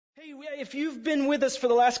Hey, if you've been with us for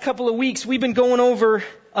the last couple of weeks, we've been going over,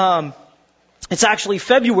 it's actually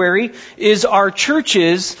February is our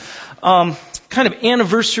church's kind of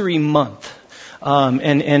anniversary month.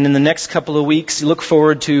 And in the next couple of weeks, you look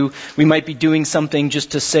forward to, we might be doing something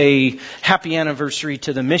just to say happy anniversary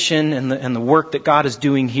to the mission and the work that God is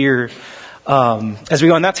doing here as we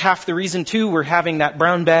go. And that's half the reason, too, we're having that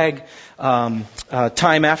brown bag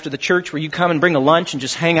time after the church where you come and bring a lunch and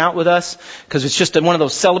just hang out with us, because it's just one of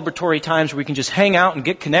those celebratory times where we can just hang out and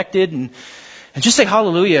get connected and just say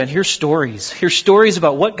hallelujah and hear stories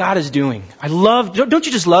about what God is doing. Don't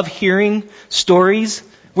you just love hearing stories?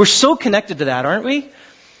 We're so connected to that, aren't we?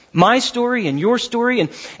 My story and your story.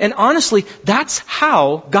 And honestly, that's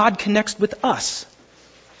how God connects with us,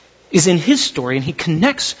 is in His story, and He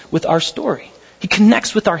connects with our story. He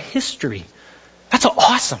connects with our history. That's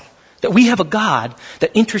awesome that we have a God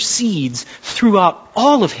that intercedes throughout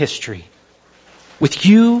all of history with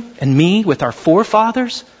you and me, with our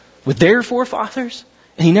forefathers, with their forefathers.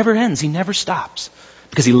 And He never ends. He never stops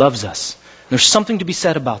because He loves us. There's something to be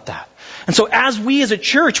said about that. And so as we as a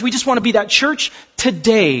church, we just want to be that church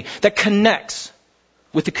today that connects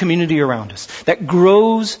with the community around us, that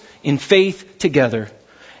grows in faith together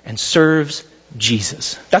and serves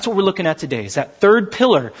Jesus. That's what we're looking at today, is that third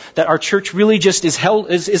pillar that our church really just is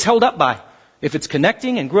held up by. If it's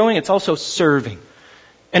connecting and growing, it's also serving.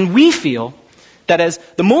 And we feel that as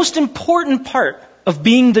the most important part of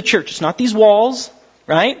being the church, it's not these walls,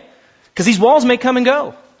 right? Because these walls may come and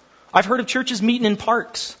go. I've heard of churches meeting in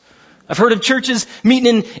parks. I've heard of churches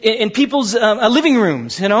meeting in people's living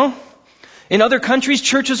rooms, In other countries,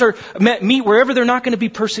 churches meet wherever they're not going to be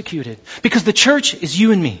persecuted. Because the church is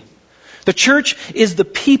you and me. The church is the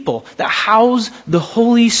people that house the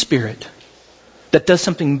Holy Spirit that does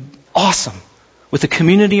something awesome with the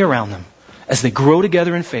community around them as they grow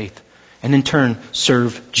together in faith and in turn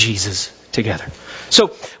serve Jesus together. So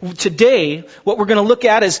today, what we're going to look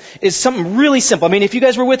at is something really simple. I mean, if you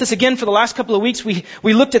guys were with us again for the last couple of weeks,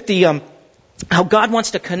 we looked at the how God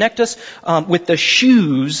wants to connect us with the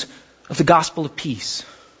shoes of the gospel of peace.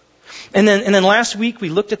 And then last week we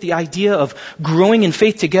looked at the idea of growing in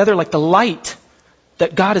faith together, like the light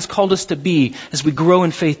that God has called us to be as we grow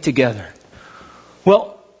in faith together.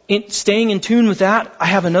 Well, staying in tune with that, I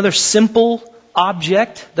have another simple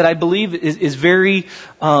object that I believe is very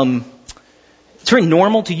it's very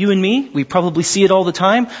normal to you and me. We probably see it all the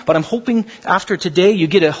time, but I'm hoping after today you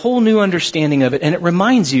get a whole new understanding of it, and it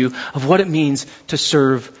reminds you of what it means to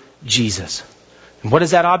serve Jesus. And what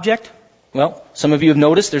is that object? Well, some of you have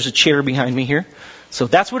noticed there's a chair behind me here. So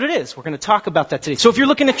that's what it is. We're going to talk about that today. So if you're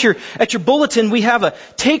looking at your bulletin, we have a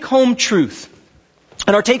take-home truth.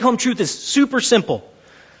 And our take-home truth is super simple.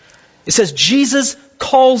 It says, Jesus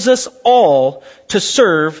calls us all to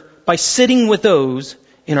serve by sitting with those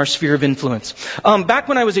in our sphere of influence. Back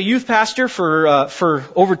when I was a youth pastor for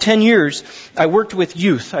over 10 years, I worked with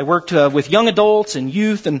youth. I worked with young adults and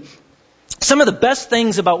youth. And some of the best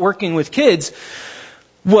things about working with kids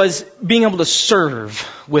was being able to serve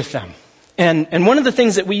with them. And one of the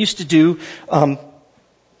things that we used to do,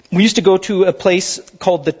 we used to go to a place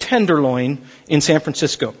called the Tenderloin in San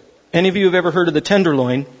Francisco. Any of you have ever heard of the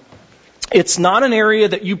Tenderloin? It's not an area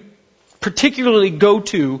that you particularly go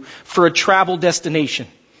to for a travel destination.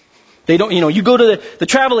 They don't, you go to the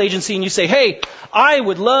travel agency and you say, hey, I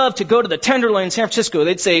would love to go to the Tenderloin in San Francisco.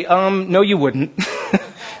 They'd say, no, you wouldn't.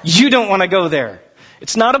 You don't want to go there.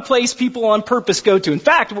 It's not a place people on purpose go to. In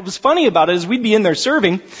fact, what was funny about it is we'd be in there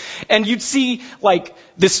serving, and you'd see like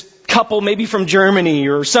this couple maybe from Germany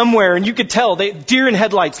or somewhere, and you could tell deer in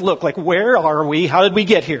headlights look like, where are we? How did we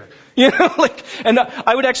get here? And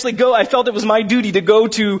I would actually go, I felt it was my duty to go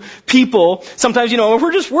to people. Sometimes,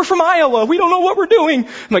 we're from Iowa. We don't know what we're doing.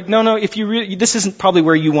 I'm like, no, this isn't probably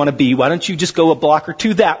where you want to be. Why don't you just go a block or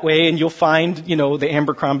two that way and you'll find, the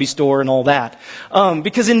Abercrombie store and all that.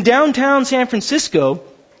 Because in downtown San Francisco,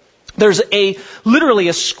 there's literally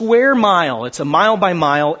a square mile. It's a mile by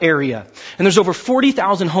mile area. And there's over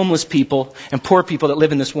 40,000 homeless people and poor people that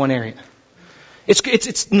live in this one area.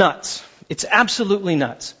 It's nuts. It's absolutely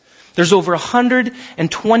nuts. There's over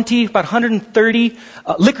 120, about 130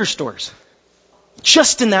 liquor stores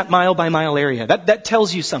just in that mile by mile area. That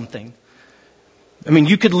tells you something. I mean,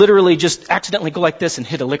 you could literally just accidentally go like this and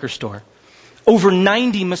hit a liquor store. Over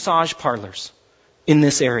 90 massage parlors in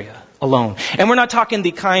this area alone. And we're not talking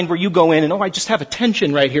the kind where you go in and, I just have a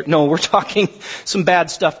tension right here. No, we're talking some bad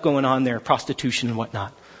stuff going on there, prostitution and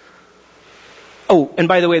whatnot. Oh, and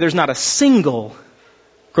by the way, there's not a single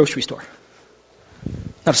grocery store.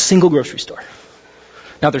 Not a single grocery store.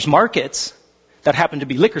 Now there's markets that happen to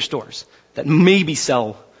be liquor stores that maybe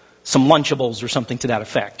sell some Lunchables or something to that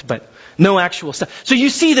effect, but no actual stuff. So you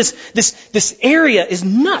see this area is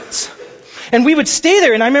nuts. And we would stay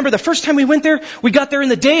there, and I remember the first time we went there, we got there in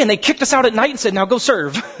the day, and they kicked us out at night and said, now go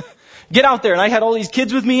serve. Get out there. And I had all these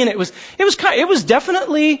kids with me, and it was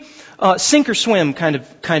definitely sink or swim kind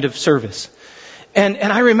of service. And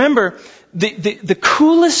I remember the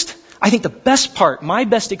coolest, I think the best part, my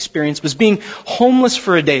best experience was being homeless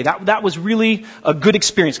for a day. That was really a good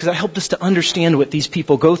experience because it helped us to understand what these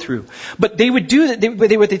people go through. But they would do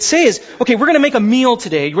that. What they'd say is, okay, we're going to make a meal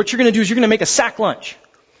today. What you're going to do is you're going to make a sack lunch.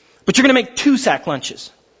 But you're going to make 2 sack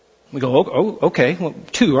lunches. We go, oh, okay, well,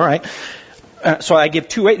 2, all right. So I give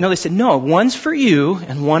 2. No, they said, no, one's for you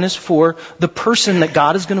and one is for the person that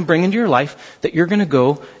God is going to bring into your life that you're going to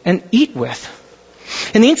go and eat with.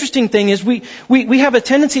 And the interesting thing is we have a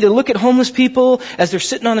tendency to look at homeless people as they're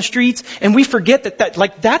sitting on the streets, and we forget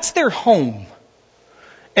that that's their home.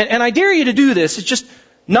 And I dare you to do this. It's just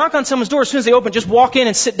knock on someone's door as soon as they open, just walk in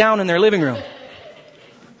and sit down in their living room.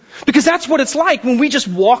 Because that's what it's like when we just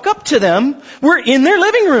walk up to them. We're in their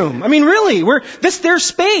living room. I mean, really, this their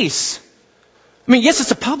space. I mean, yes,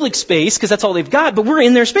 it's a public space because that's all they've got, but we're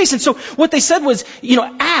in their space. And so what they said was,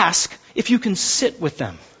 ask if you can sit with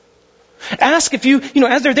them. Ask if you,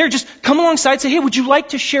 as they're there, just come alongside, say, hey, would you like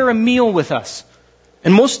to share a meal with us?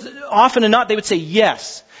 And most often than not, they would say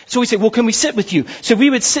yes. So we say, well, can we sit with you? So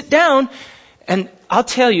we would sit down, and I'll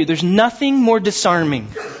tell you, there's nothing more disarming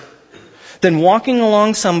than walking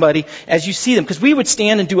along somebody as you see them. Because we would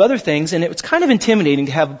stand and do other things, and it was kind of intimidating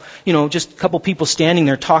to have, just a couple people standing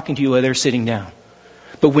there talking to you while they're sitting down.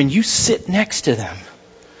 But when you sit next to them,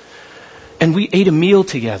 and we ate a meal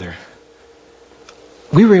together,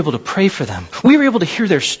 we were able to pray for them. We were able to hear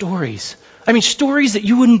their stories. I mean, stories that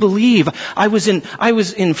you wouldn't believe. I was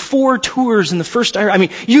in 4 tours in the first,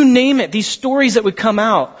 you name it, these stories that would come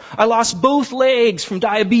out. I lost both legs from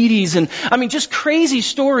diabetes, and just crazy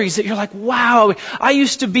stories that you're like, wow, I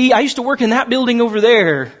used to work in that building over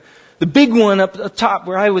there. The big one up top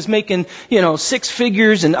where I was making, 6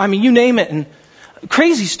 figures, and you name it, and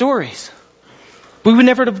crazy stories. We would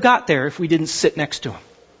never have got there if we didn't sit next to them.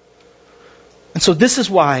 And so this is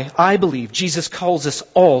why I believe Jesus calls us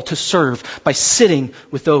all to serve by sitting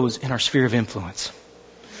with those in our sphere of influence.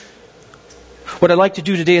 What I'd like to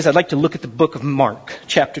do today is I'd like to look at the book of Mark,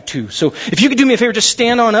 chapter 2. So if you could do me a favor, just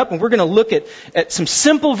stand on up, and we're going to look at some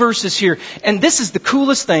simple verses here. And this is the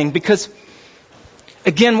coolest thing because,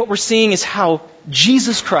 again, what we're seeing is how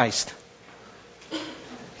Jesus Christ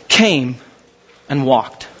came and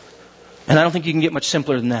walked. And I don't think you can get much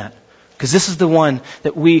simpler than that. Because this is the one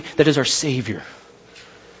that is our Savior.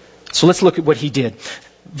 So let's look at what He did.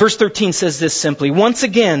 Verse 13 says this simply. Once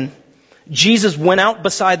again, Jesus went out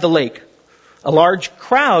beside the lake. A large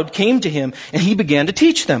crowd came to Him, and He began to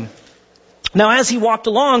teach them. Now as He walked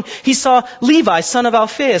along, He saw Levi, son of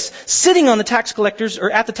Alphaeus, sitting on at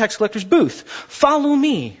the tax collector's booth. Follow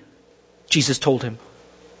me, Jesus told him.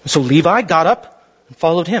 So Levi got up and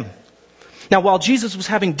followed Him. Now, while Jesus was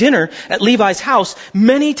having dinner at Levi's house,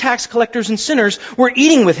 many tax collectors and sinners were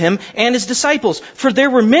eating with Him and His disciples, for there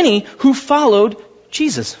were many who followed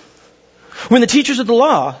Jesus. When the teachers of the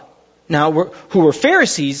law, who were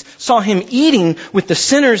Pharisees, saw Him eating with the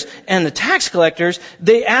sinners and the tax collectors,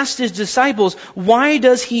 they asked His disciples, why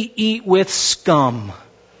does He eat with scum?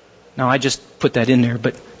 Now, I just put that in there,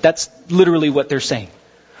 but that's literally what they're saying.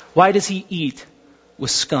 Why does He eat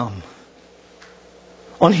with scum?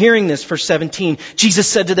 On hearing this, verse 17, Jesus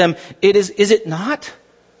said to them, is it not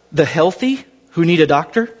the healthy who need a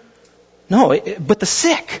doctor? No, but the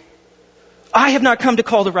sick. I have not come to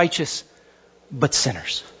call the righteous, but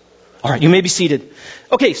sinners. All right, you may be seated.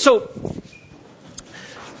 Okay, so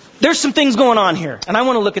there's some things going on here, and I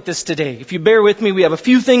want to look at this today. If you bear with me, we have a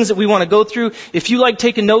few things that we want to go through. If you like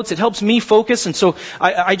taking notes, it helps me focus, and so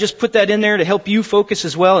I just put that in there to help you focus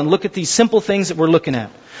as well and look at these simple things that we're looking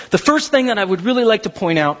at. The first thing that I would really like to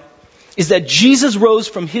point out is that Jesus rose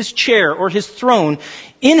from His chair or His throne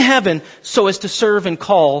in heaven so as to serve and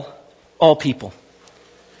call all people.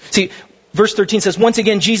 See, verse 13 says, once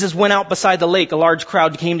again, Jesus went out beside the lake. A large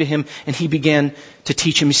crowd came to Him, and He began to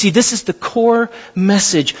teach him. You see, this is the core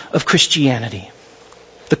message of Christianity.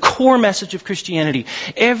 The core message of Christianity.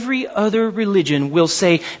 Every other religion will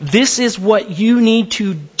say, this is what you need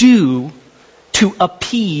to do to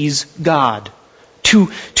appease God.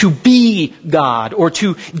 To be God, or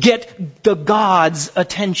to get the God's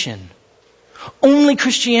attention. Only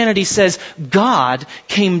Christianity says God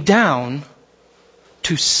came down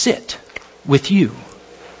to sit with you.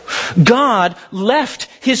 God left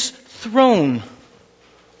His throne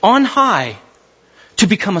on high to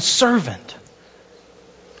become a servant,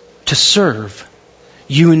 to serve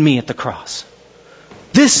You and me at the cross.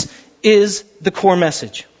 This is the core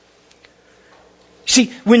message. See,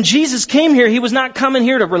 when Jesus came here, he was not coming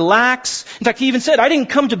here to relax. In fact, he even said, I didn't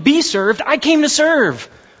come to be served, I came to serve.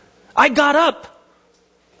 I got up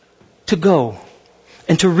to go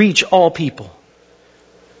and to reach all people.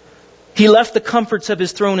 He left the comforts of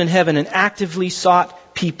his throne in heaven and actively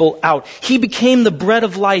sought people out. He became the bread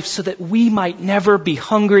of life so that we might never be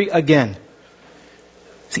hungry again.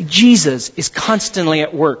 See, Jesus is constantly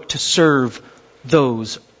at work to serve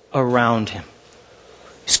those around him.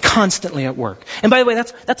 He's constantly at work. And by the way,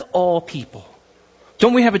 that's all people.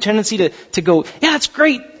 Don't we have a tendency to go, yeah, that's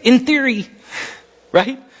great in theory,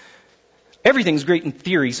 right? Everything's great in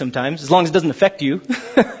theory sometimes, as long as it doesn't affect you.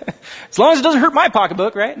 As long as it doesn't hurt my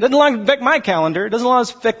pocketbook, right? It doesn't affect my calendar. It doesn't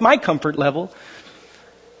affect my comfort level.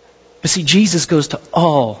 But see, Jesus goes to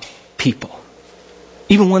all people,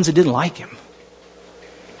 even ones that didn't like him.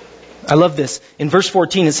 I love this. In verse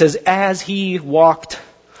 14 it says, as he walked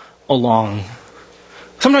along.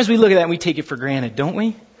 Sometimes we look at that and we take it for granted, don't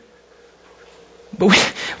we? But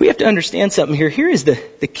we have to understand something here. Here is the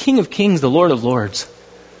King of Kings, the Lord of Lords,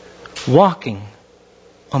 walking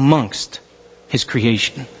amongst his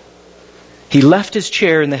creation. He left his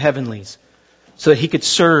chair in the heavenlies so that he could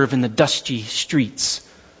serve in the dusty streets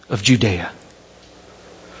of Judea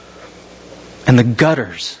and the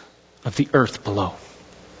gutters of the earth below.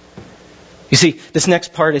 You see, this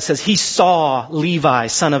next part, it says, he saw Levi,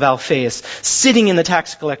 son of Alphaeus, sitting in the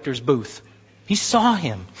tax collector's booth. He saw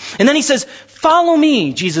him. And then he says, follow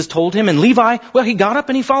me, Jesus told him. And Levi, well, he got up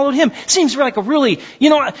and he followed him. Seems like a really,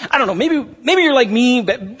 I don't know, maybe you're like me,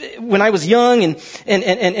 but when I was young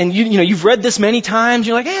and you've read this many times,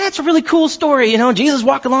 you're like, hey, that's a really cool story. Jesus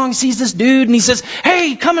walked along, sees this dude and he says,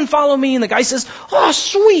 hey, come and follow me. And the guy says, oh,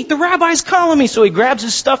 sweet, the rabbi's calling me. So he grabs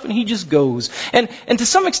his stuff and he just goes. And to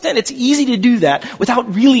some extent, it's easy to do that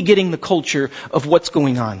without really getting the culture of what's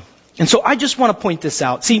going on. And so I just want to point this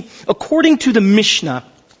out. See, according to the Mishnah,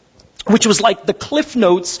 which was like the Cliff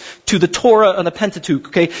Notes to the Torah and the Pentateuch,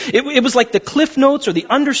 okay? It was like the Cliff Notes or the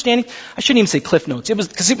understanding. I shouldn't even say Cliff Notes.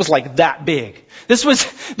 Because it was like that big. This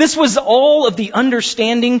was all of the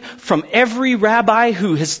understanding from every rabbi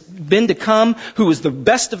who has been to come, who was the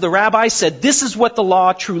best of the rabbis, said this is what the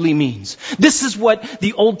law truly means. This is what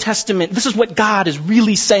the Old Testament, this is what God is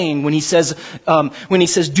really saying when he says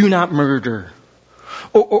do not murder.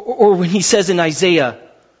 Or when he says in Isaiah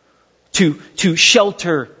to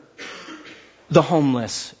shelter the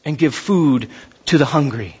homeless and give food to the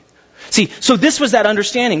hungry. See, so this was that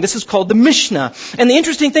understanding. This is called the Mishnah. And the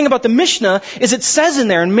interesting thing about the Mishnah is it says in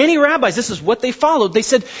there, and many rabbis, this is what they followed. They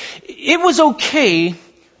said it was okay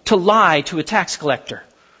to lie to a tax collector.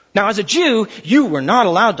 Now, as a Jew, you were not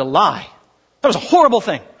allowed to lie. That was a horrible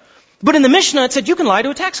thing. But in the Mishnah, it said you can lie to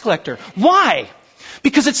a tax collector. Why?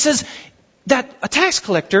 Because it says that a tax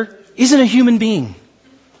collector isn't a human being.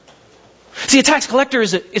 See, a tax collector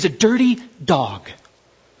is a dirty dog.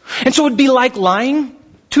 And so it would be like lying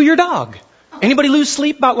to your dog. Anybody lose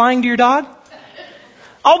sleep about lying to your dog?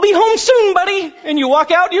 I'll be home soon, buddy. And you walk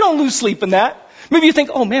out, you don't lose sleep in that. Maybe you think,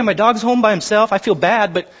 oh man, my dog's home by himself. I feel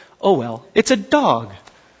bad, but oh well, it's a dog.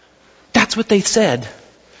 That's what they said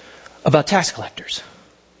about tax collectors.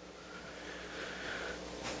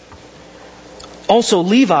 Also,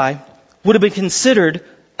 Levi would have been considered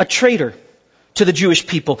a traitor to the Jewish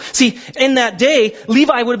people. See, in that day,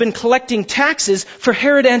 Levi would have been collecting taxes for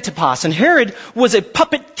Herod Antipas. And Herod was a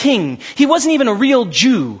puppet king. He wasn't even a real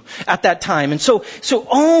Jew at that time. And so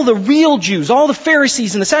all the real Jews, all the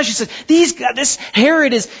Pharisees and the Sadducees said, this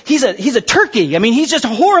Herod he's a turkey. I mean, he's just a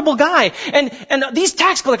horrible guy. And these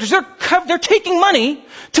tax collectors, they're taking money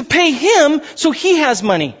to pay him so he has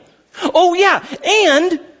money. Oh yeah,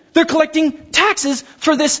 and they're collecting taxes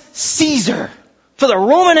for this Caesar, for the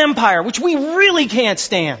Roman Empire, which we really can't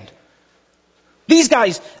stand. These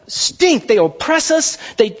guys stink. They oppress us.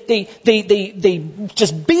 They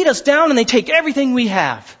just beat us down and they take everything we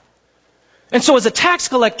have. And so as a tax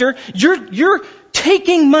collector, you're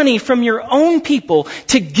taking money from your own people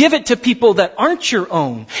to give it to people that aren't your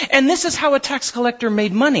own. And this is how a tax collector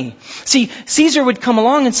made money. See, Caesar would come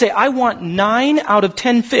along and say, I want 9 out of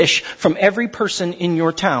 10 fish from every person in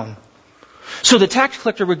your town. So the tax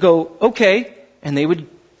collector would go, okay, and they would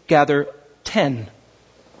gather 10.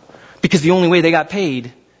 Because the only way they got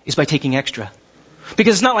paid is by taking extra.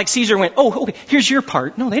 Because it's not like Caesar went, oh, okay, here's your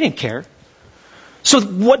part. No, they didn't care. So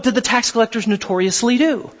what did the tax collectors notoriously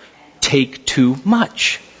do? Take too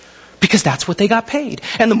much. Because that's what they got paid.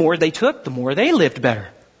 And the more they took, the more they lived better.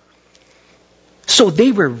 So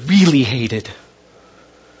they were really hated.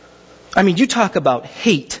 I mean, you talk about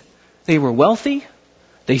hate. They were wealthy.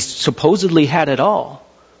 They supposedly had it all.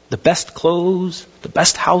 The best clothes, the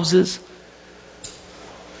best houses.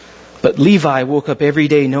 But Levi woke up every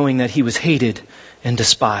day knowing that he was hated and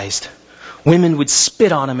despised. Women would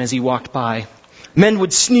spit on him as he walked by. Men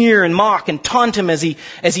would sneer and mock and taunt him as he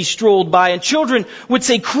strolled by. And children would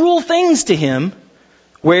say cruel things to him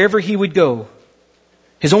wherever he would go.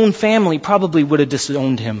 His own family probably would have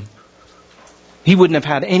disowned him. He wouldn't have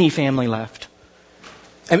had any family left.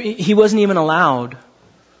 I mean, he wasn't even allowed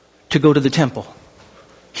to go to the temple.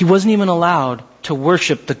 He wasn't even allowed to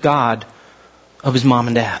worship the God of his mom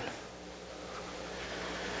and dad.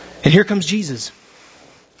 And here comes Jesus.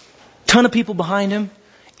 Ton of people behind him.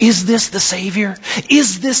 Is this the Savior?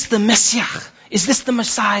 Is this the Messiah? Is this the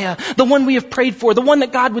Messiah? The one we have prayed for? The one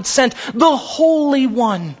that God would send? The Holy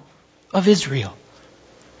One of Israel.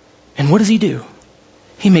 And what does he do?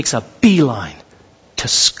 He makes a beeline to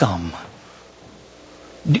scum.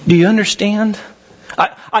 Do you understand?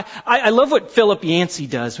 I love what Philip Yancey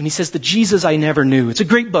does when he says, "The Jesus I never knew." It's a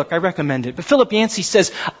great book. I recommend it. But Philip Yancey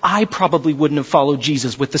says, I probably wouldn't have followed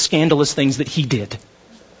Jesus with the scandalous things that he did.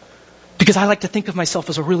 Because I like to think of myself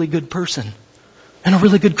as a really good person and a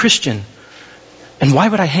really good Christian. And why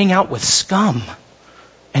would I hang out with scum?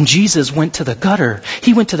 And Jesus went to the gutter.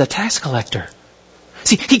 He went to the tax collector.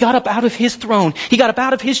 See, he got up out of his throne. He got up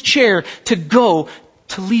out of his chair to go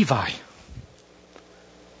to Levi.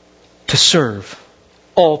 To serve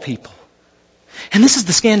all people. And this is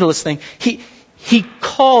the scandalous thing. He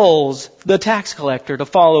calls the tax collector to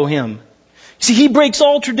follow him. See, he breaks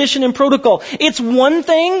all tradition and protocol. It's one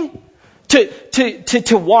thing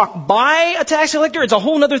to walk by a tax collector. It's a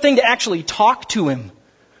whole other thing to actually talk to him.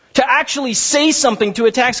 To actually say something to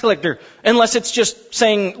a tax collector. Unless it's just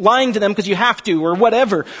lying to them because you have to or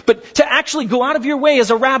whatever. But to actually go out of your way as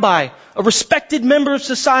a rabbi, a respected member of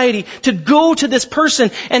society, to go to this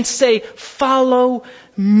person and say, "Follow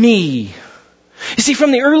me." You see,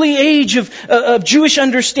 from the early age of Jewish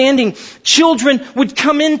understanding, children would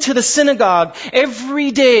come into the synagogue every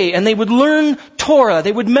day and they would learn Torah.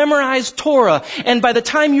 They would memorize Torah. And by the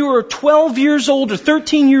time you were 12 years old or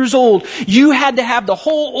 13 years old, you had to have the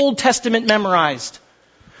whole Old Testament memorized.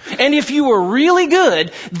 And if you were really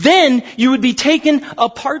good, then you would be taken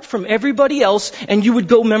apart from everybody else and you would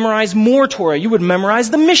go memorize more Torah. You would memorize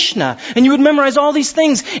the Mishnah and you would memorize all these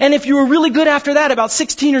things. And if you were really good after that, about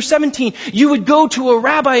 16 or 17, you would go to a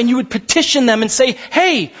rabbi and you would petition them and say,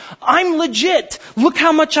 "Hey, I'm legit. Look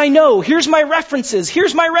how much I know. Here's my references.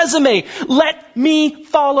 Here's my resume. Let me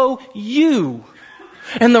follow you."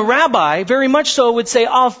 And the rabbi, very much so, would say,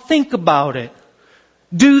 "I'll think about it.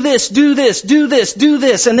 Do this, do this, do this, do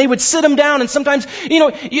this." And they would sit them down and sometimes,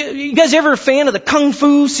 you guys ever a fan of the Kung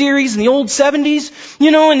Fu series in the old 70s?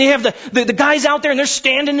 And they have the guys out there and they're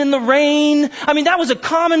standing in the rain. I mean, that was a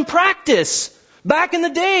common practice back in the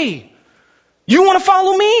day. You want to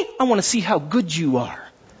follow me? I want to see how good you are.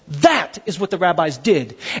 That is what the rabbis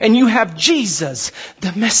did. And you have Jesus,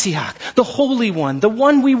 the Messiah, the Holy One, the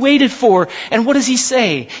one we waited for. And what does he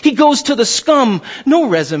say? He goes to the scum, no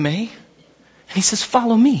resume. And he says,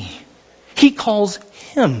 "Follow me." He calls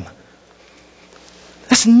him.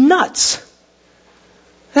 That's nuts.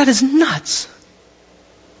 That is nuts.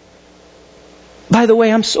 By the way,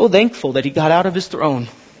 I'm so thankful that he got out of his throne.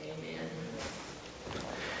 Amen.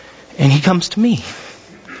 And he comes to me.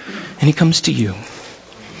 And he comes to you.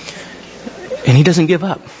 And he doesn't give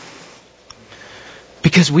up.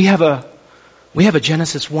 Because we have a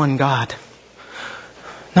Genesis 1 God.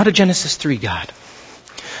 Not a Genesis 3 God.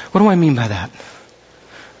 What do I mean by that?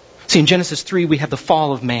 See, in Genesis 3, we have the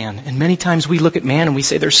fall of man. And many times we look at man and we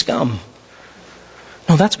say they're scum.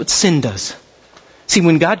 No, that's what sin does. See,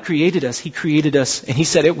 when God created us, he created us and he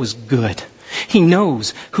said it was good. He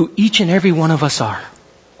knows who each and every one of us are.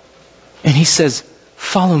 And he says,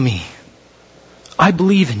 "Follow me. I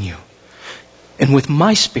believe in you. And with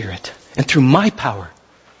my Spirit and through my power,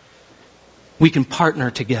 we can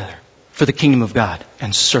partner together for the kingdom of God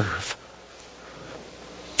and serve."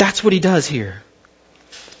 That's what he does here.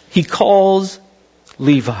 He calls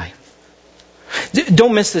Levi.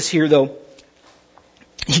 Don't miss this here, though.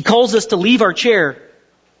 He calls us to leave our chair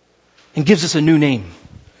and gives us a new name.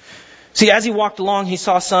 See, as he walked along, he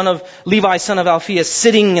saw Levi, son of Alphaeus,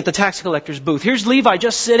 sitting at the tax collector's booth. Here's Levi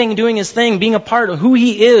just sitting, doing his thing, being a part of who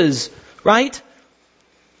he is, right?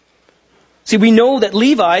 See, we know that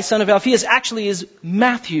Levi, son of Alphaeus, actually is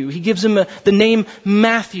Matthew. He gives him the name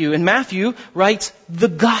Matthew. And Matthew writes the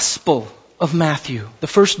Gospel of Matthew, the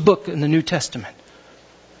first book in the New Testament.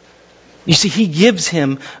 You see, he gives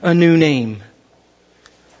him a new name.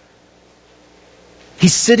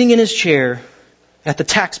 He's sitting in his chair at the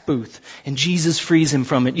tax booth, and Jesus frees him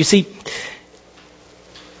from it. You see,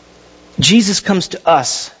 Jesus comes to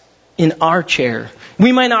us in our chair.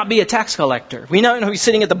 We might not be a tax collector. We might not be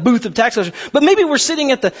sitting at the booth of tax collectors, but maybe we're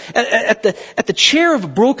sitting at the chair of a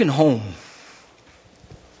broken home.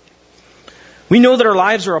 We know that our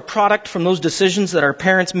lives are a product from those decisions that our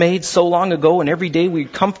parents made so long ago, and every day we're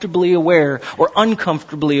comfortably aware or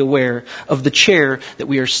uncomfortably aware of the chair that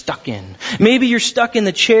we are stuck in. Maybe you're stuck in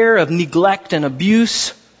the chair of neglect and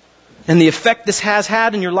abuse, and the effect this has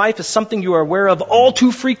had in your life is something you are aware of all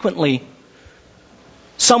too frequently.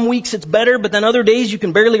 Some weeks it's better, but then other days you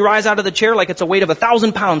can barely rise out of the chair like it's a weight of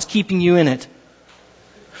 1,000 pounds keeping you in it.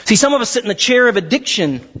 See, some of us sit in the chair of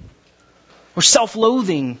addiction or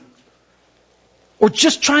self-loathing, or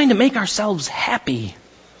just trying to make ourselves happy.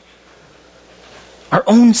 Our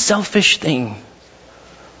own selfish thing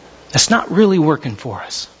that's not really working for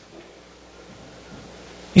us.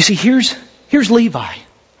 You see, here's Levi.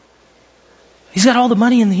 He's got all the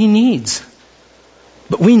money he needs.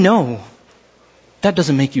 But we know that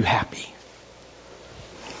doesn't make you happy.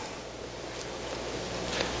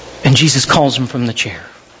 And Jesus calls him from the chair.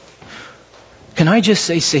 Can I just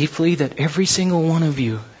say safely that every single one of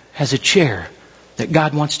you has a chair that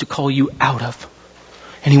God wants to call you out of.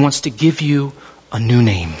 And He wants to give you a new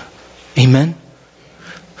name. Amen?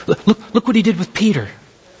 Look what He did with Peter.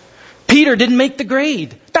 Peter didn't make the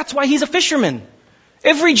grade. That's why he's a fisherman.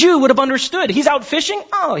 Every Jew would have understood. He's out fishing?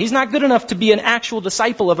 Oh, he's not good enough to be an actual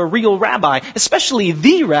disciple of a real rabbi, especially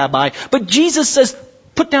the rabbi. But Jesus says,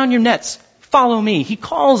 put down your nets. Follow me. He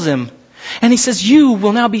calls him. And He says, you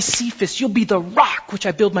will now be Cephas. You'll be the rock which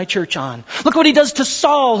I build my church on. Look what He does to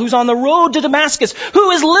Saul, who's on the road to Damascus,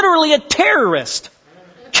 who is literally a terrorist.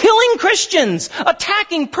 Killing Christians,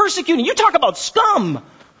 attacking, persecuting. You talk about scum.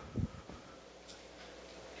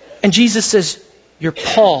 And Jesus says, you're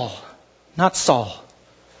Paul, not Saul.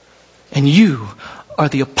 And you are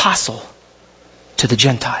the apostle to the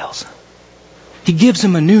Gentiles. He gives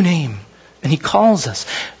him a new name. And He calls us.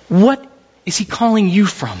 What is He calling you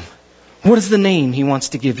from? What is the name He wants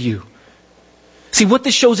to give you? See, what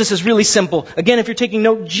this shows us is really simple. Again, if you're taking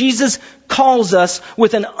note, Jesus calls us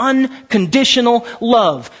with an unconditional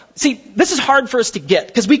love. See, this is hard for us to get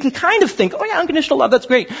because we can kind of think, oh yeah, unconditional love, that's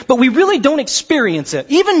great. But we really don't experience it.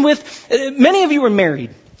 Even with, many of you are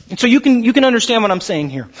married. And so you can understand what I'm saying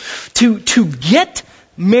here. To get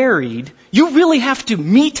married, you really have to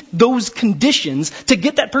meet those conditions to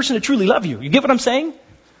get that person to truly love you. You get what I'm saying?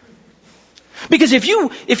 Because if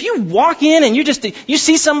you walk in and you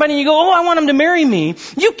see somebody and you go, oh, I want him to marry me,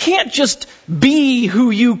 you can't just be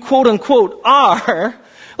who you quote unquote are.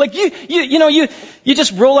 Like you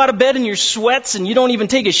just roll out of bed in your sweats and you don't even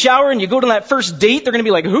take a shower and you go to that first date, they're going to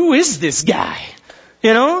be like, who is this guy?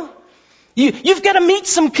 You know? You've got to meet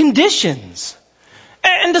some conditions.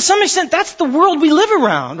 And to some extent, that's the world we live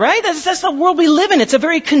around, right? That's the world we live in. It's a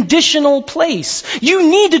very conditional place. You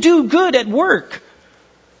need to do good at work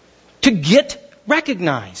to get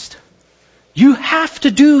recognized. You have to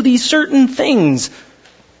do these certain things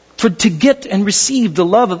to get and receive the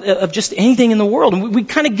love of just anything in the world. And we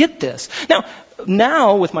kind of get this.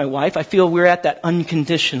 Now with my wife, I feel we're at that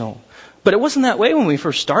unconditional. But it wasn't that way when we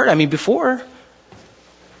first started. I mean, before.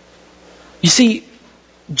 You see,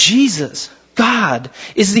 Jesus, God,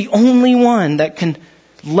 is the only one that can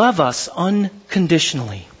love us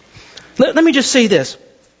unconditionally. Let me just say this.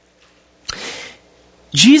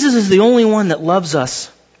 Jesus is the only one that loves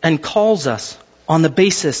us and calls us on the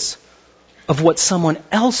basis of what someone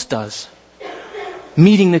else does,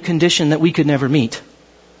 meeting the condition that we could never meet.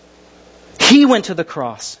 He went to the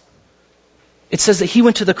cross. It says that He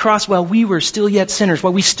went to the cross while we were still yet sinners,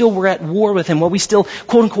 while we still were at war with Him, while we still,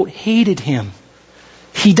 quote unquote, hated Him.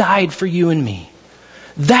 He died for you and me.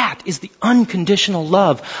 That is the unconditional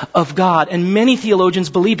love of God. And many theologians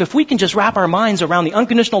believe if we can just wrap our minds around the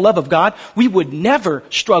unconditional love of God, we would never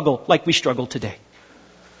struggle like we struggle today.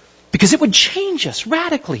 Because it would change us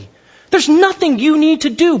radically. There's nothing you need to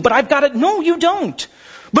do, but I've got it. No, you don't.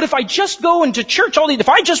 But if I just go into church all day,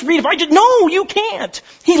 no, you can't.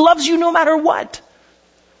 He loves you no matter what.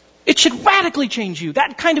 It should radically change you.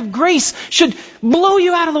 That kind of grace should blow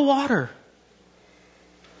you out of the water.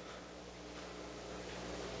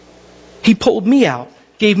 He pulled me out,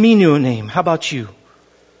 gave me a new name. How about you?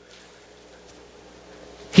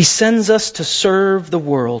 He sends us to serve the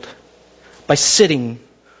world by sitting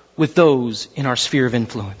with those in our sphere of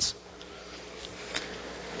influence.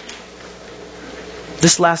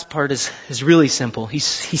 This last part is really simple. He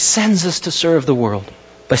sends us to serve the world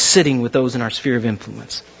by sitting with those in our sphere of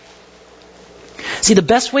influence. See, the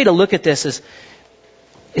best way to look at this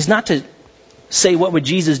is not to say what would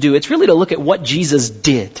Jesus do. It's really to look at what Jesus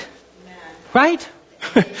did. Right?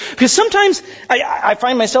 Because sometimes I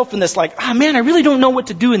find myself in this like, man, I really don't know what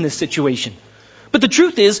to do in this situation. But the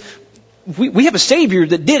truth is, we have a Savior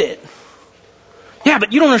that did it. Yeah,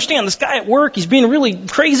 but you don't understand. This guy at work, he's being really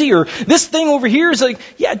crazy, or this thing over here is like,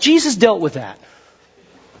 yeah, Jesus dealt with that.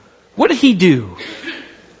 What did He do?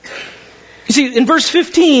 You see, in verse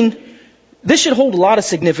 15, this should hold a lot of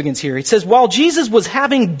significance here. It says, while Jesus was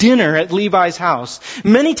having dinner at Levi's house,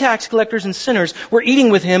 many tax collectors and sinners were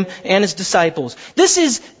eating with Him and His disciples. This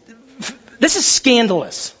is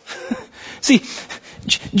scandalous. See,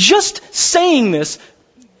 just saying this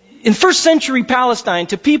in first century Palestine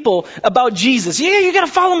to people about Jesus. Yeah, you got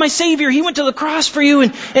to follow my Savior. He went to the cross for you.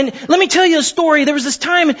 And let me tell you a story. There was this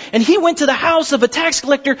time and He went to the house of a tax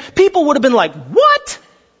collector. People would have been like, what?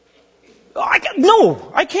 I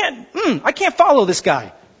can't follow this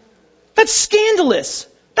guy. That's scandalous.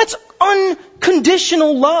 That's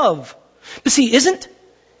unconditional love. But see, isn't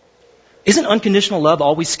unconditional love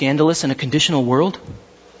always scandalous in a conditional world?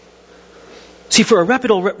 See, for a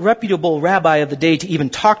reputable rabbi of the day to even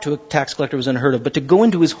talk to a tax collector was unheard of, but to go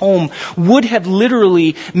into his home would have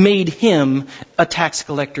literally made him a tax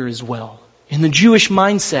collector as well. In the Jewish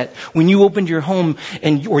mindset, when you opened your home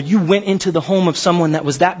or you went into the home of someone that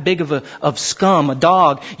was that big of scum, a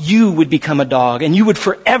dog, you would become a dog, and you would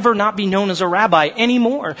forever not be known as a rabbi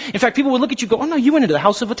anymore. In fact, people would look at you and go, oh no, you went into the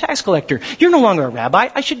house of a tax collector. You're no longer a rabbi.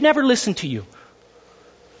 I should never listen to you.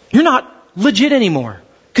 You're not legit anymore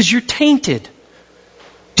because you're tainted.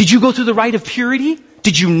 Did you go through the rite of purity?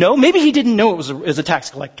 Did you know? Maybe he didn't know it was a tax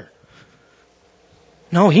collector.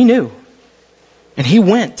 No, he knew. And he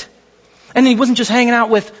went. And he wasn't just hanging out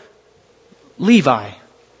with Levi.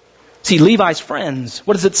 See, Levi's friends,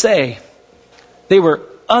 what does it say? They were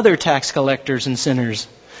other tax collectors and sinners.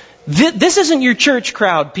 This isn't your church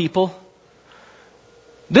crowd, people.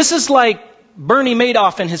 This is like Bernie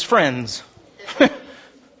Madoff and his friends.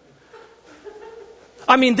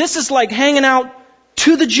 I mean, this is like hanging out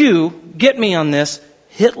to the Jew, get me on this,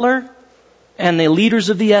 Hitler and the leaders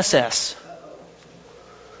of the SS.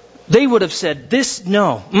 They would have said,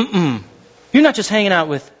 no. You're not just hanging out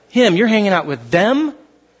with him, you're hanging out with them.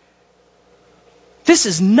 This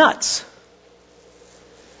is nuts.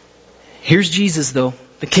 Here's Jesus, though,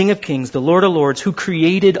 the King of Kings, the Lord of Lords, who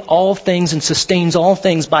created all things and sustains all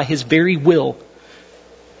things by His very will.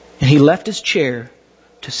 And He left His chair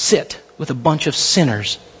to sit with a bunch of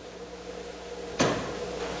sinners.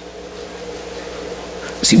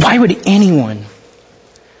 See, why would anyone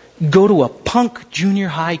go to a punk junior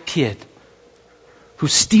high kid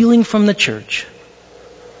who's stealing from the church,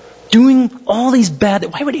 doing all these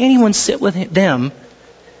why would anyone sit with them?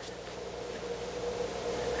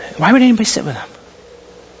 Why would anybody sit with them?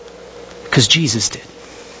 Because Jesus did.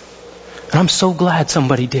 And I'm so glad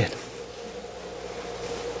somebody did.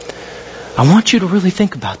 I want you to really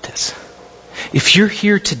think about this. If you're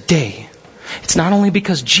here today, it's not only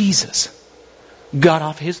because Jesus got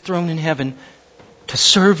off His throne in heaven to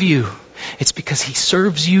serve you. It's because He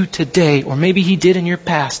serves you today, or maybe He did in your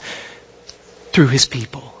past, through His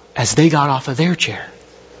people as they got off of their chair.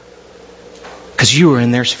 Because you were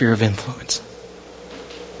in their sphere of influence.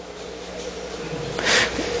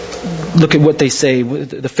 Look at what they say,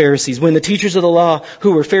 the Pharisees. When the teachers of the law,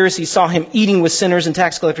 who were Pharisees, saw Him eating with sinners and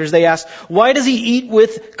tax collectors, they asked, why does He eat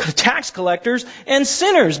with tax collectors and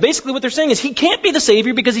sinners? Basically what they're saying is He can't be the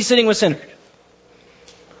Savior because He's sitting with sinners.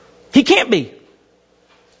 He can't be.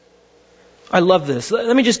 I love this.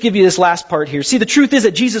 Let me just give you this last part here. See, the truth is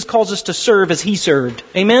that Jesus calls us to serve as He served.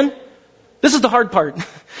 Amen? This is the hard part.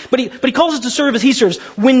 But he calls us to serve as He serves.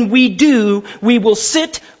 When we do, we will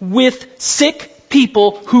sit with sick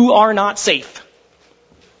people who are not safe.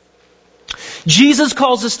 Jesus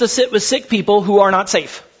calls us to sit with sick people who are not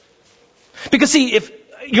safe. Because see, if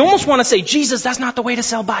you almost want to say, Jesus, that's not the way to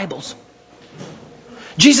sell Bibles.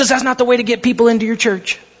 Jesus, that's not the way to get people into your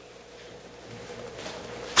church.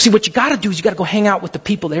 See, what you got to do is you got to go hang out with the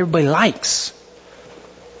people that everybody likes.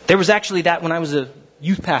 There was actually that when I was a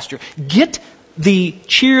youth pastor. Get the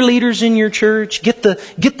cheerleaders in your church. Get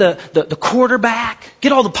the quarterback.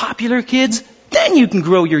 Get all the popular kids. Then you can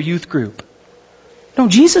grow your youth group. No,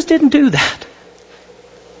 Jesus didn't do that.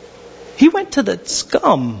 He went to the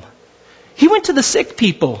scum. He went to the sick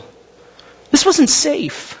people. This wasn't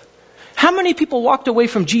safe. How many people walked away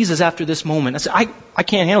from Jesus after this moment? I said, I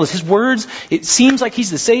can't handle this. His words, it seems like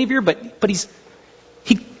He's the Savior, but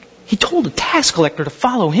he told a tax collector to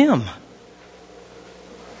follow Him.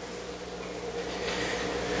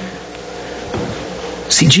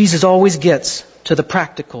 See, Jesus always gets to the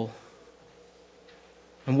practical.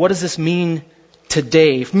 And what does this mean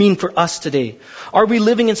today mean for us today? Are we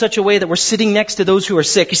living in such a way that we're sitting next to those who are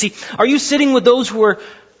sick? You see, are you sitting with those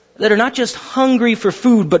that are not just hungry for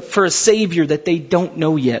food, but for a Savior that they don't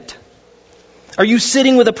know yet? Are you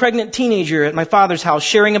sitting with a pregnant teenager at my father's house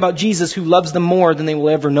sharing about Jesus who loves them more than they will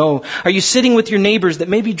ever know? Are you sitting with your neighbors that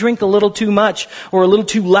maybe drink a little too much or a little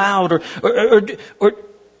too loud or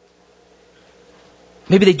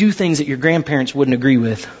maybe they do things that your grandparents wouldn't agree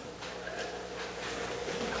with?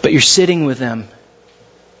 But you're sitting with them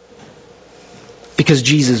because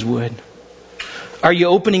Jesus would. Are you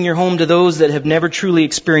opening your home to those that have never truly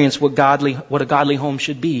experienced what a godly home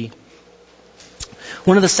should be?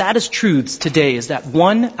 One of the saddest truths today is that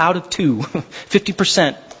 1 out of 2,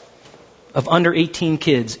 50% of under 18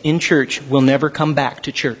 kids in church will never come back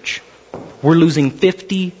to church. We're losing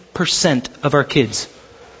 50% of our kids.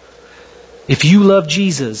 If you love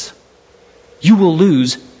Jesus, you will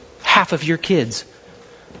lose half of your kids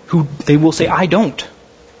who they will say, I don't.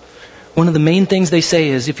 One of the main things they say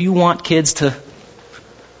is if you want kids to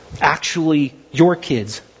your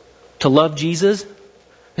kids to love Jesus,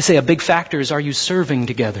 they say a big factor is, are you serving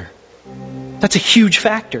together? That's a huge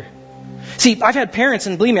factor. See, I've had parents,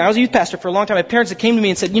 and believe me, I was a youth pastor for a long time. I had parents that came to me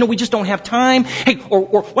and said, we just don't have time. Hey,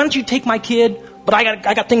 or why don't you take my kid? But I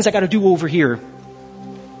got things I got to do over here.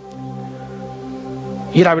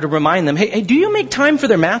 Yet I would remind them, hey, do you make time for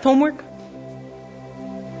their math homework?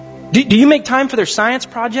 Do you make time for their science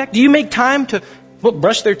project? Do you make time to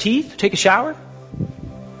brush their teeth, take a shower?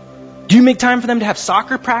 Do you make time for them to have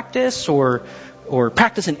soccer practice or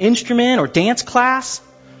practice an instrument or dance class?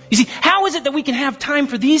 You see, how is it that we can have time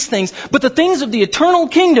for these things, but the things of the eternal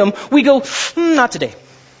kingdom, we go, not today.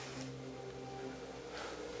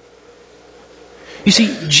 You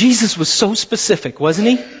see, Jesus was so specific, wasn't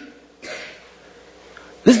he?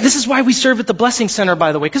 This is why we serve at the Blessing Center,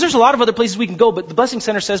 by the way, because there's a lot of other places we can go, but the Blessing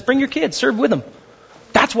Center says, bring your kids, serve with them.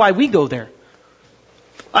 That's why we go there.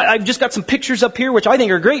 I've just got some pictures up here, which I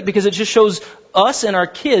think are great because it just shows us and our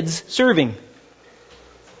kids serving.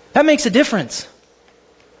 That makes a difference.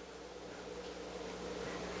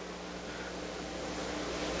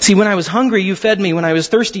 See, when I was hungry, you fed me. When I was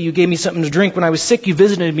thirsty, you gave me something to drink. When I was sick, you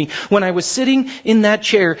visited me. When I was sitting in that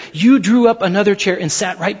chair, you drew up another chair and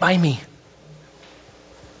sat right by me.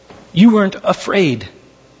 You weren't afraid.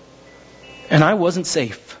 And I wasn't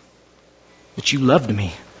safe. But you loved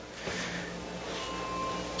me.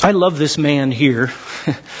 I love this man here,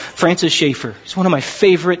 Francis Schaeffer. He's one of my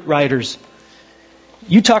favorite writers.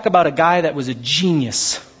 You talk about a guy that was a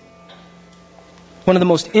genius. One of the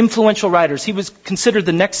most influential writers. He was considered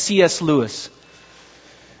the next C.S. Lewis.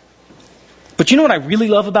 But you know what I really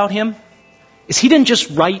love about him? Is he didn't just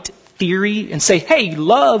write theory and say, hey,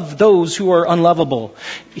 love those who are unlovable.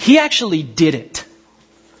 He actually did it.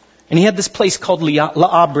 And he had this place called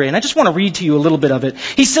L'Abre. And I just want to read to you a little bit of it.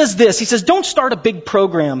 He says this. He says, don't start a big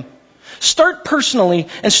program. Start personally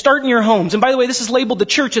and start in your homes. And by the way, this is labeled the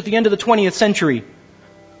church at the end of the 20th century.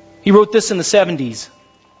 He wrote this in the 70s.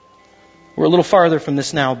 We're a little farther from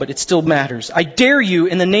this now, but it still matters. I dare you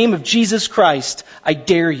in the name of Jesus Christ. I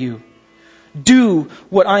dare you. Do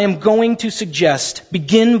what I am going to suggest.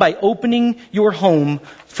 Begin by opening your home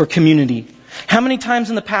for community. How many times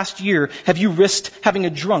in the past year have you risked having a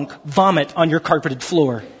drunk vomit on your carpeted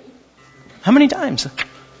floor? How many times?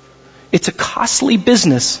 It's a costly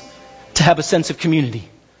business to have a sense of community.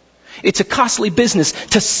 It's a costly business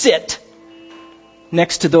to sit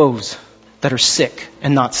next to those that are sick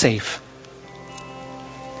and not safe.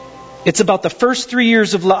 It's about the first 3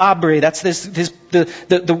 years of L'Abre, that's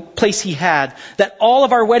the place he had, that all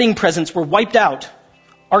of our wedding presents were wiped out.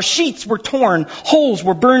 Our sheets were torn, holes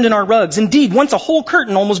were burned in our rugs. Indeed, once a whole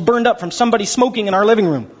curtain almost burned up from somebody smoking in our living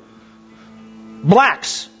room.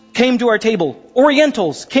 Blacks came to our table.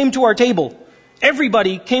 Orientals came to our table.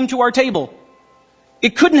 Everybody came to our table.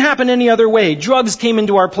 It couldn't happen any other way. Drugs came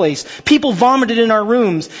into our place. People vomited in our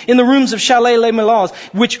rooms, in the rooms of Chalet Les Milans,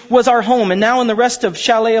 which was our home, and now in the rest of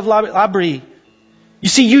Chalet of L'Abri. You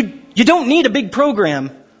see, you don't need a big program.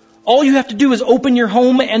 All you have to do is open your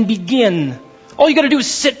home and begin. All you got to do is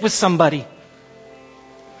sit with somebody.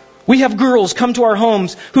 We have girls come to our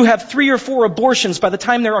homes who have 3 or 4 abortions by the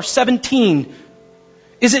time they are 17.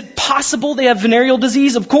 Is it possible they have venereal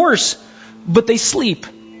disease? Of course. But they sleep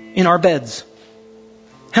in our beds.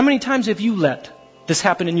 How many times have you let this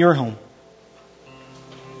happen in your home?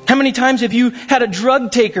 How many times have you had a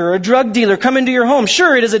drug taker or a drug dealer come into your home?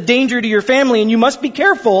 Sure, it is a danger to your family and you must be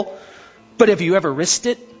careful. But have you ever risked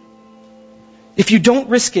it? If you don't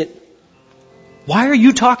risk it, why are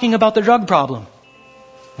you talking about the drug problem?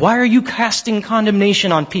 Why are you casting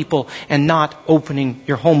condemnation on people and not opening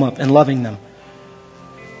your home up and loving them?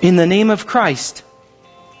 in the name of Christ,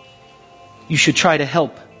 you should try to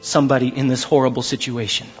help somebody in this horrible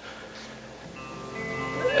situation.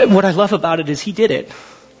 What I love about it is he did it.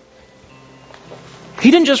 He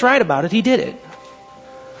didn't just write about it, he did it.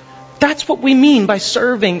 That's what we mean by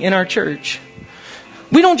serving in our church.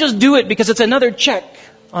 We don't just do it because it's another check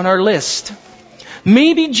on our list.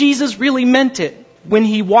 Maybe Jesus really meant it when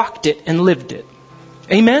he walked it and lived it.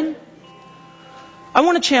 Amen? I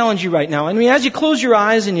want to challenge you right now. I mean, as you close your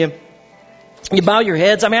eyes and you bow your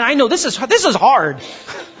heads, I mean, I know this is hard.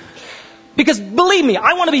 Because believe me,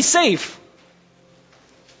 I want to be safe.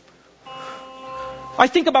 I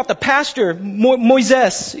think about the pastor,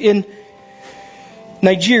 Moises, in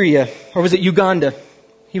Nigeria, or was it Uganda?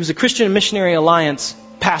 He was a Christian Missionary Alliance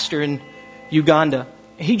pastor in Uganda.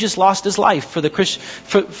 He just lost his life for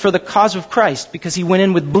the cause of Christ because he went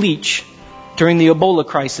in with bleach during the Ebola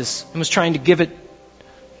crisis and was trying to give it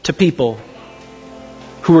to people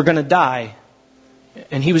who were going to die.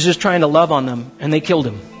 And he was just trying to love on them, and they killed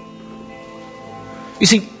him. You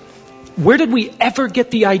see, where did we ever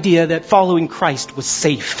get the idea that following Christ was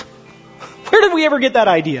safe? Where did we ever get that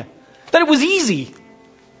idea? That it was easy?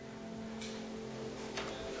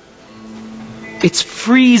 It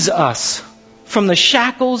frees us from the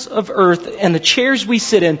shackles of earth and the chairs we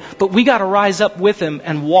sit in, but we got to rise up with Him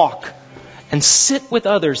and walk and sit with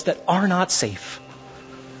others that are not safe.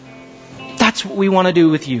 That's what we want to do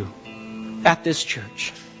with you at this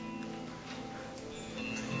church.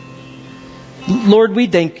 Lord, we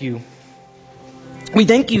thank you. We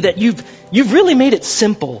thank you that you've really made it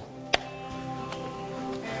simple.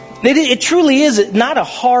 It truly is not a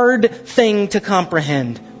hard thing to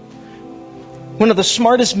comprehend. One of the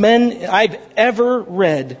smartest men I've ever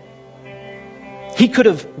read, he could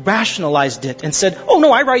have rationalized it and said, "Oh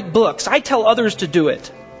no, I write books. I tell others to do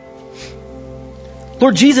it."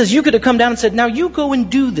 Lord Jesus, you could have come down and said, "Now you go and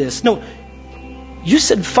do this." No, you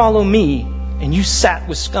said, "Follow me," and you sat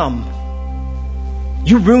with scum.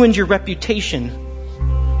 You ruined your reputation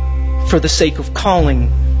for the sake of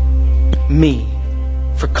calling me,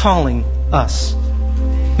 for calling us.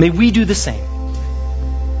 May we do the same.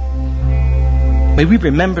 May we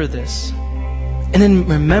remember this. And in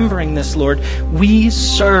remembering this, Lord, we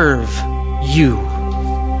serve you.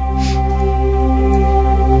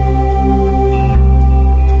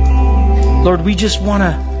 Lord, we just want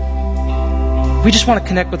to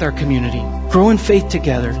connect with our community, grow in faith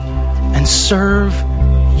together, and serve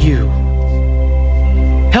you.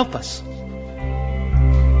 Help us.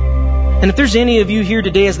 And if there's any of you here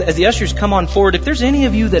today, as the ushers come on forward, if there's any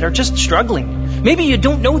of you that are just struggling, maybe you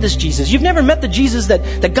don't know this Jesus. You've never met the Jesus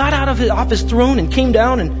that got off his throne and came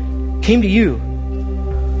down and came to you.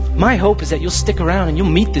 My hope is that you'll stick around and you'll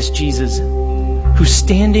meet this Jesus who's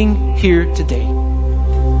standing here today.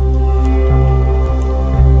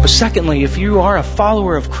 But secondly, if you are a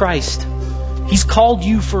follower of Christ, He's called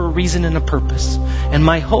you for a reason and a purpose. And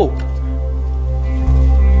my hope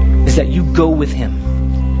is that you go with Him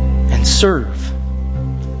and serve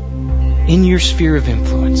in your sphere of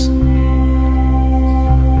influence.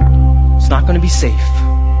 It's not going to be safe.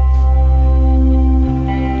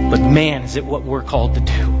 But man, is it what we're called to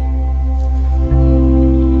do.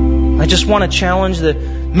 I just want to challenge the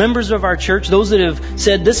members of our church, those that have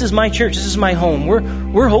said, "This is my church, this is my home."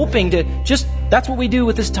 We're hoping to just, that's what we do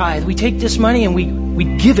with this tithe. We take this money and we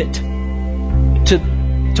give it to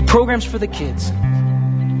programs for the kids,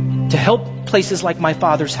 to help places like My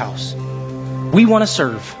Father's House. We want to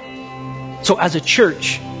serve. So as a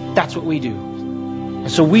church, that's what we do.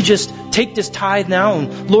 And so we just take this tithe now,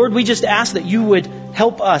 and Lord, we just ask that you would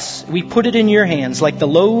help us. We put it in your hands like the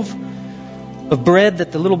loaf of bread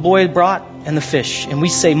that the little boy brought and the fish. And we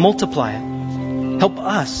say, multiply it. Help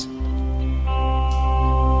us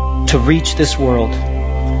to reach this world,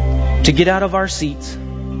 to get out of our seats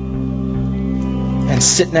and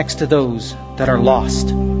sit next to those that are lost,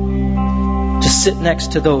 to sit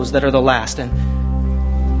next to those that are the last,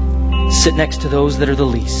 and sit next to those that are the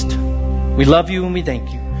least. We love you and we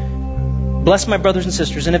thank you. Bless my brothers and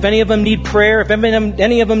sisters. And if any of them need prayer, if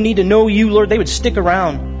any of them need to know you, Lord, they would stick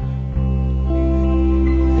around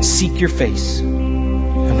and seek your face.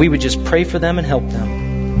 And we would just pray for them and help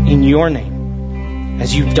them in your name,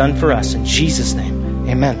 as you've done for us. In Jesus' name,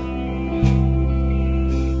 amen.